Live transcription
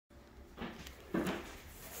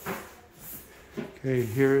Okay,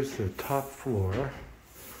 here's the top floor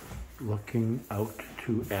looking out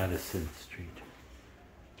to Addison Street.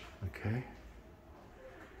 Okay,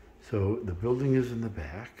 so the building is in the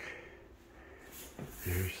back.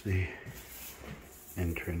 There's the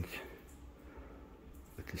entrance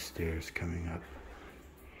with the stairs coming up.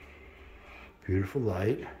 Beautiful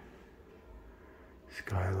light,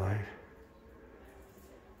 skylight.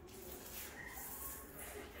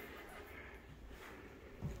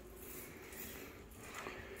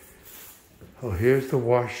 Oh, here's the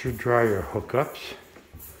washer dryer hookups.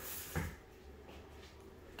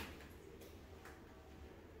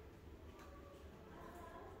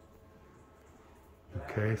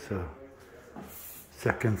 Okay, so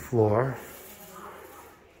second floor.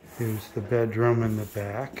 Here's the bedroom in the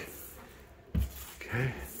back.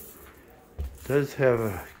 Okay. Does have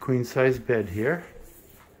a queen size bed here.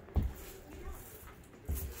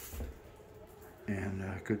 And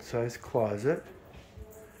a good sized closet.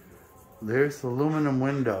 There's the aluminum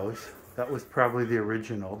windows. That was probably the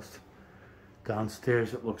originals.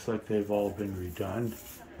 Downstairs it looks like they've all been redone.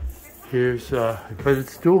 Here's, but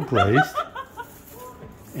it's dual glazed.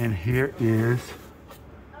 And here is,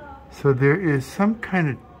 so there is some kind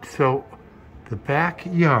of, so the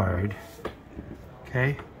backyard,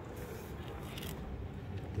 okay?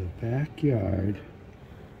 The backyard,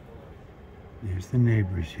 there's the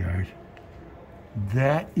neighbor's yard.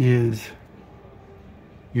 That is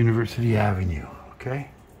University Avenue, okay?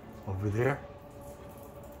 Over there.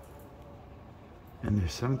 And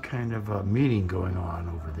there's some kind of a meeting going on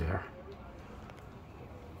over there.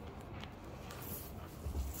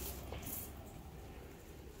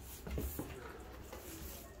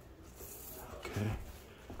 Okay.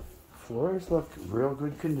 Floors look real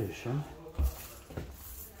good condition.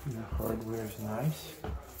 The hardware's nice.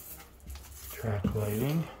 Track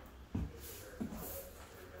lighting.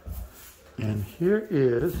 And here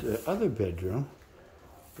is the other bedroom,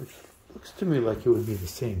 which looks to me like it would be the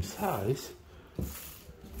same size.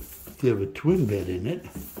 You have a twin bed in it.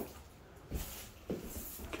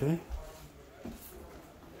 Okay.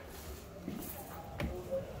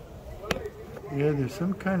 Yeah, there's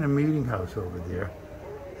some kind of meeting house over there.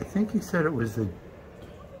 I think he said it was the,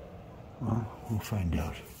 well, we'll find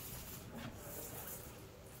out.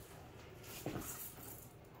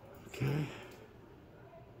 Okay.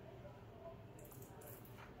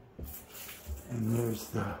 And there's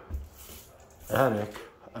the attic.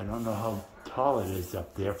 I don't know how tall it is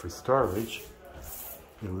up there for storage.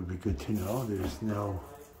 It would be good to know. There's no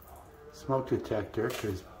smoke detector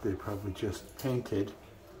because they probably just painted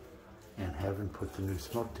and haven't put the new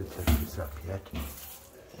smoke detectors up yet.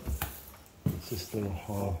 It's this little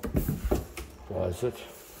hall closet.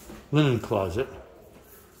 Linen closet.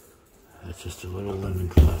 That's just a little linen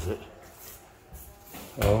closet.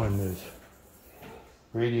 Oh, and there's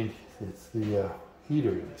radiant. It's the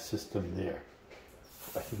heater system there.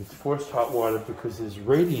 I think it's forced hot water because there's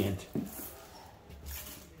radiant.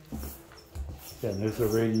 Yeah, and there's a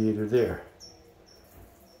radiator there.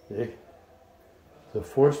 See? The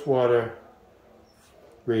forced water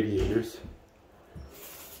radiators.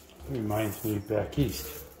 Reminds me back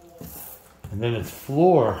east. And then it's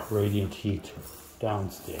floor radiant heat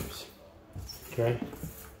downstairs. Okay?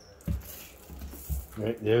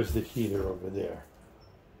 Right, there's the heater over there.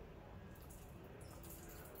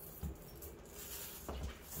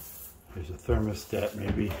 There's a thermostat,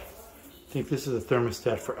 maybe. I think this is a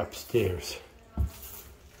thermostat for upstairs.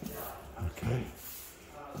 Okay.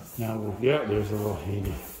 Now, yeah, there's a little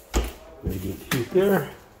radiant heat there.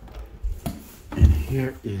 And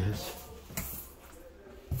here is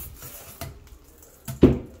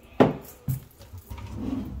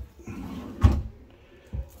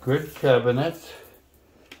good cabinets.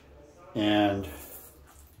 And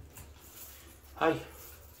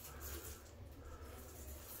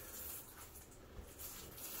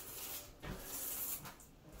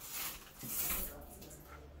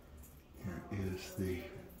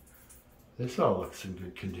this all looks in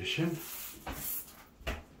good condition.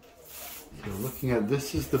 So looking at,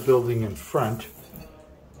 this is the building in front.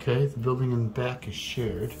 Okay, the building in the back is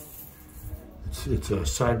shared. It's a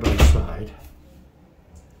side by side.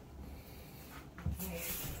 Okay.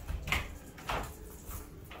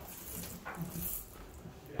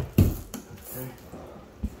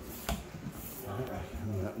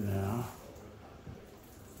 Coming up now.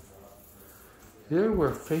 Here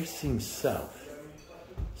we're facing south.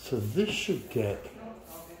 So this should get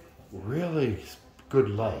really good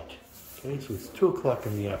light. Okay, so it's 2 o'clock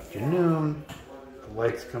in the afternoon. The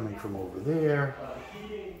light's coming from over there.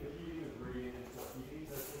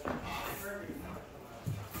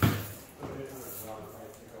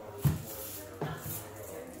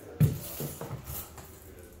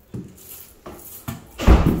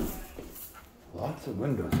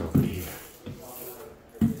 windows over here.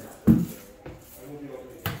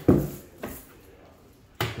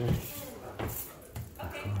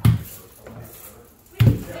 Okay.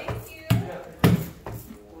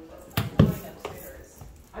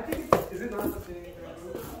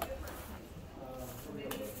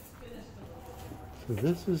 So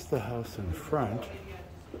this is the house in front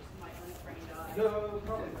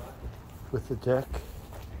with the deck,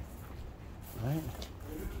 right?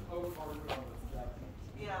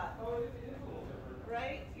 Yeah.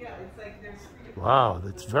 Right? Yeah, it's like there's... Wow,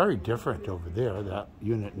 that's very different over there, that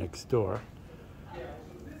unit next door.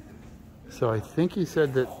 So I think he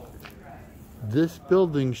said that this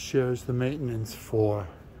building shares the maintenance for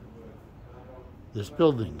this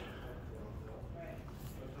building.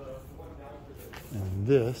 And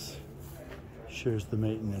this shares the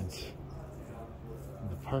maintenance.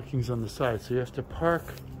 The parking's on the side, so you have to park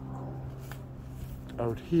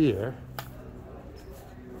out here.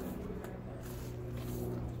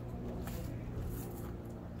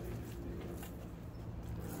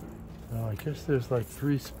 Well, I guess there's like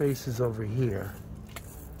 3 spaces over here.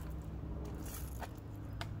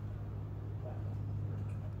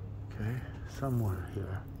 Okay, somewhere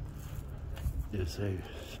here is a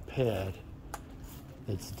pad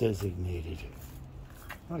that's designated.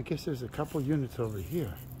 Well, I guess there's a couple units over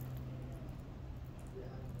here.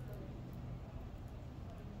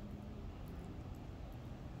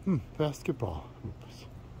 Basketball. Oops.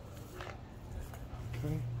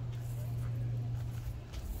 Okay.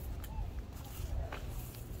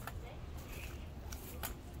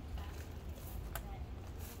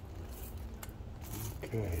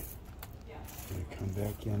 Okay. Gonna come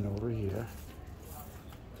back in over here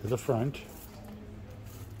to the front.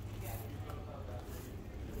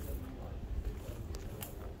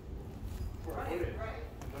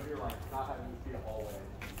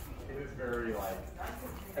 Very like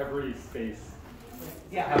every space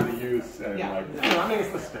Yeah. has a use and Yeah. like I mean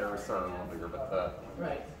it's the stairs so a little bigger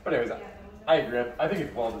Right. but anyways I agree. I think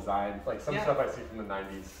it's well designed. Like some Yeah. stuff I see from the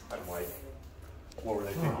 90s I'm like what were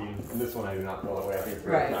they thinking? And this one I do not feel that way. I think it's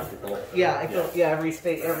very Right. practical. Yeah, I feel,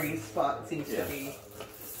 every spot seems to be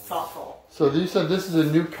thoughtful. So you said this is a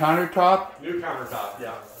new countertop, New countertop,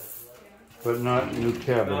 yeah. but not new Not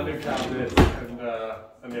cabinet. new cabinets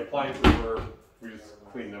and the appliances were we just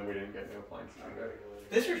cleaned them. We didn't get new appliances either.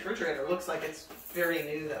 This refrigerator looks like it's very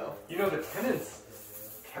new though. You know, the tenants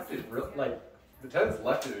kept it real, like, the tenants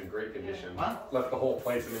left it in great condition. Wow. Left the whole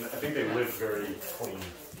place. I mean, I think they lived very clean.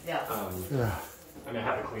 Yeah. Yeah. I mean, I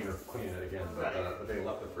have to clean it again, but they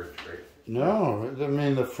left the fridge great. No, I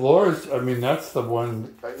mean the floors. I mean that's the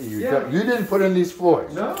one you Yeah. got. You didn't put in these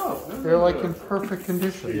floors. No. They're like in perfect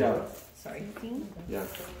condition. Yeah. Sorry. Yeah.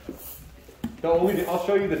 I'll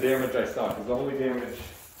show you the damage I saw, because the only damage,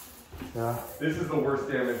 Yeah. this is the worst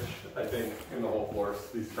damage, I think, in the whole floors,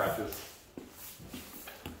 these scratches.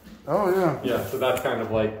 Oh yeah. Yeah, so that's kind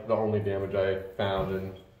of like the only damage I found,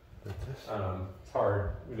 and it's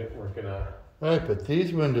hard. We're gonna... Right, but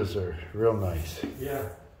these windows are real nice. Yeah.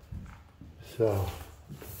 So.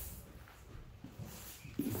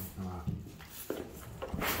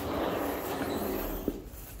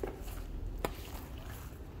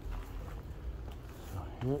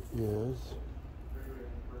 Here is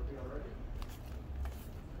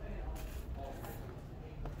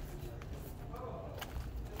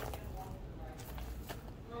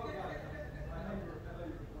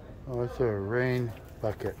oh, it's a rain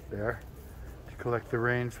bucket there to collect the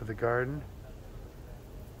rain for the garden.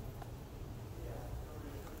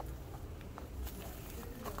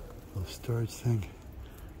 Little storage thing.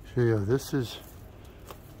 So yeah, this is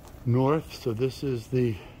north, so this is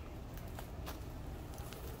the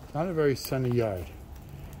not a very sunny yard.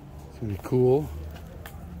 It's gonna be cool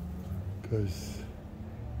because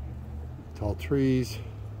tall trees.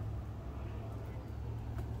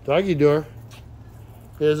 Doggy door.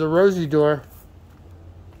 There's a Rosie door.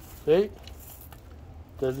 See?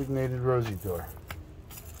 Designated Rosie door.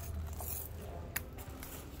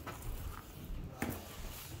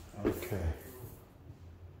 Okay.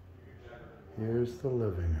 Here's the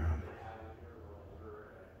living room.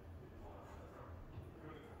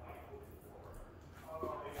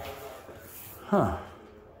 Huh.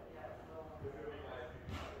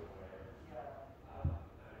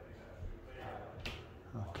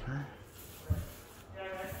 Okay.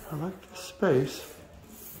 I like the space.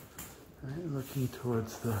 Right, looking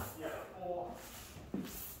towards the...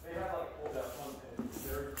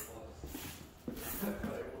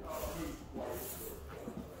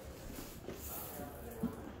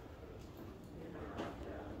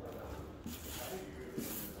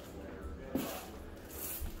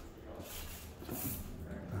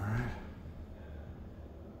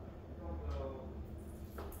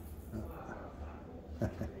 Now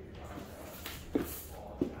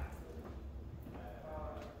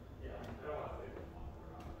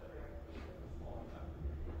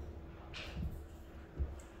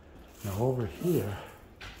over here,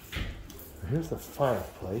 here's the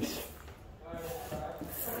fireplace.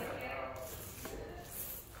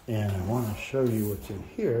 And I want to show you what's in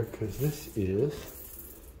here because this is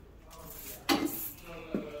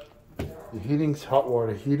the heating's hot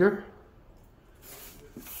water heater.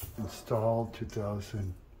 Installed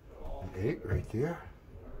 2008 right there.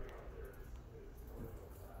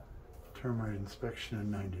 Termite inspection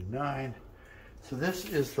in 99. So this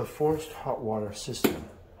is the forced hot water system.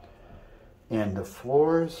 And the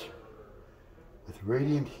floors with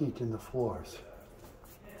radiant heat in the floors.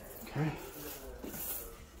 Okay.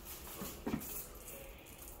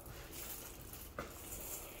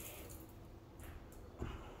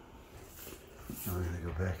 Now we're going to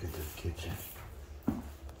go back into the kitchen.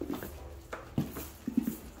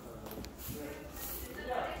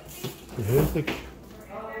 So here's the...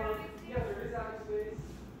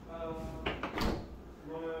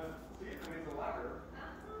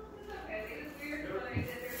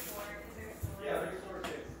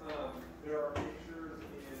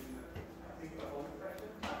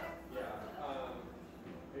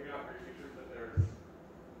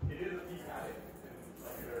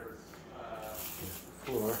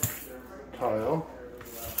 floor tile.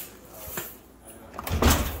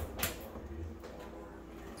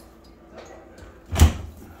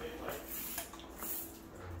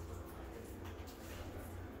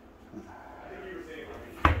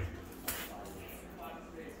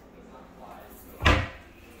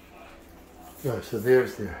 Yeah, so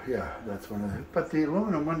there's the, yeah, that's one of the, but the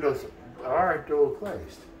aluminum windows are dual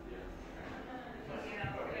glazed.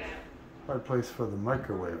 Hard place for the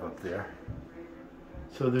microwave up there.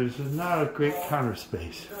 So there's not a great counter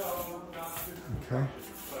space. Okay.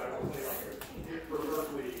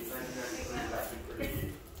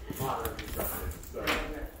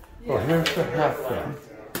 Well, here's the half bed.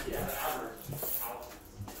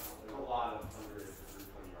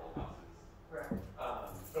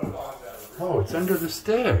 Oh, it's under the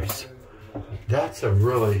stairs. That's a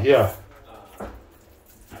really, yeah.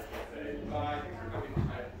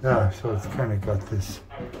 Yeah, so it's kind of got this.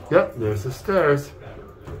 Yep, there's the stairs.